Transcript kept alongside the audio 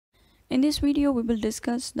In this video, we will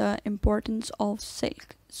discuss the importance of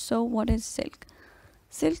silk. So, what is silk?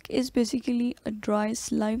 Silk is basically a dry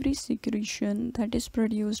slippery secretion that is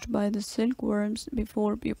produced by the silkworms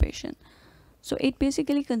before pupation. So, it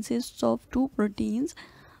basically consists of two proteins.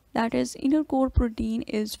 That is, inner core protein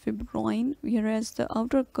is fibroin, whereas the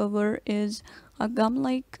outer cover is a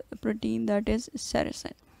gum-like protein that is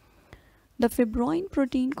sericin. The fibroin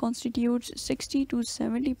protein constitutes 60 to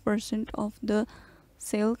 70% of the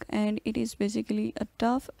silk, and it is basically a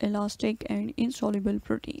tough, elastic and insoluble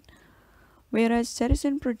protein, whereas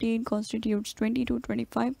sericin protein constitutes 20 to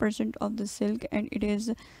 25% of the silk, and it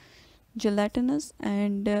is gelatinous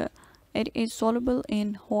and it is soluble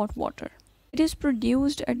in hot water. It is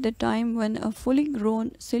produced at the time when a fully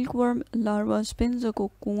grown silkworm larva spins a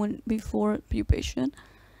cocoon before pupation.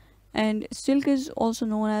 And silk is also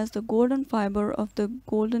known as the golden fiber of the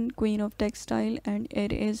golden queen of textile, and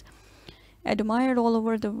it is admired all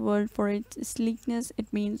over the world for its sleekness.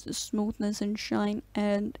 It means smoothness and shine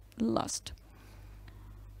and lust.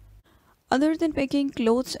 Other than making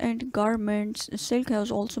clothes and garments, silk has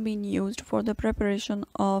also been used for the preparation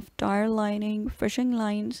of tire lining, fishing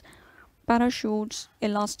lines, parachutes,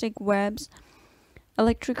 elastic webs,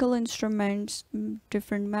 electrical instruments,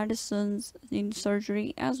 different medicines in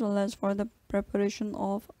surgery, as well as for the preparation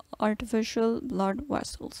of artificial blood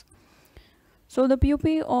vessels. So the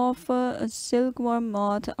pupae of a silkworm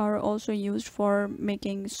moth are also used for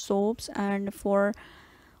making soaps and for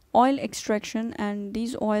oil extraction, and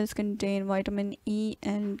these oils contain vitamin E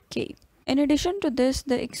and K. In addition to this,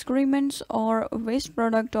 the excrements or waste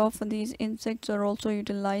product of these insects are also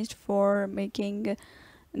utilized for making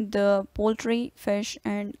the poultry, fish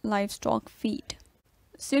and livestock feed.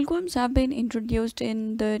 Silkworms have been introduced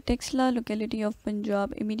in the Texla locality of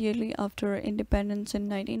Punjab immediately after independence in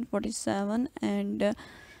 1947, and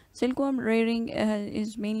silkworm rearing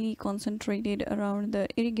is mainly concentrated around the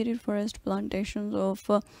irrigated forest plantations of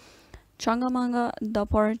Changamanga,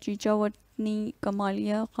 Dapar, Chichawatni,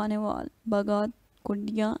 Kamalia, Khanewal, Baghat,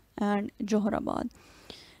 Kundia and Johorabad.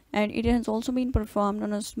 And it has also been performed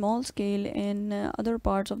on a small scale in other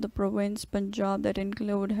parts of the province Punjab that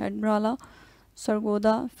include Hadrala,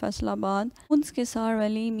 Sargodha, Faisalabad, Unz Kisar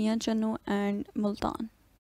Valley, Mian Channu and Multan.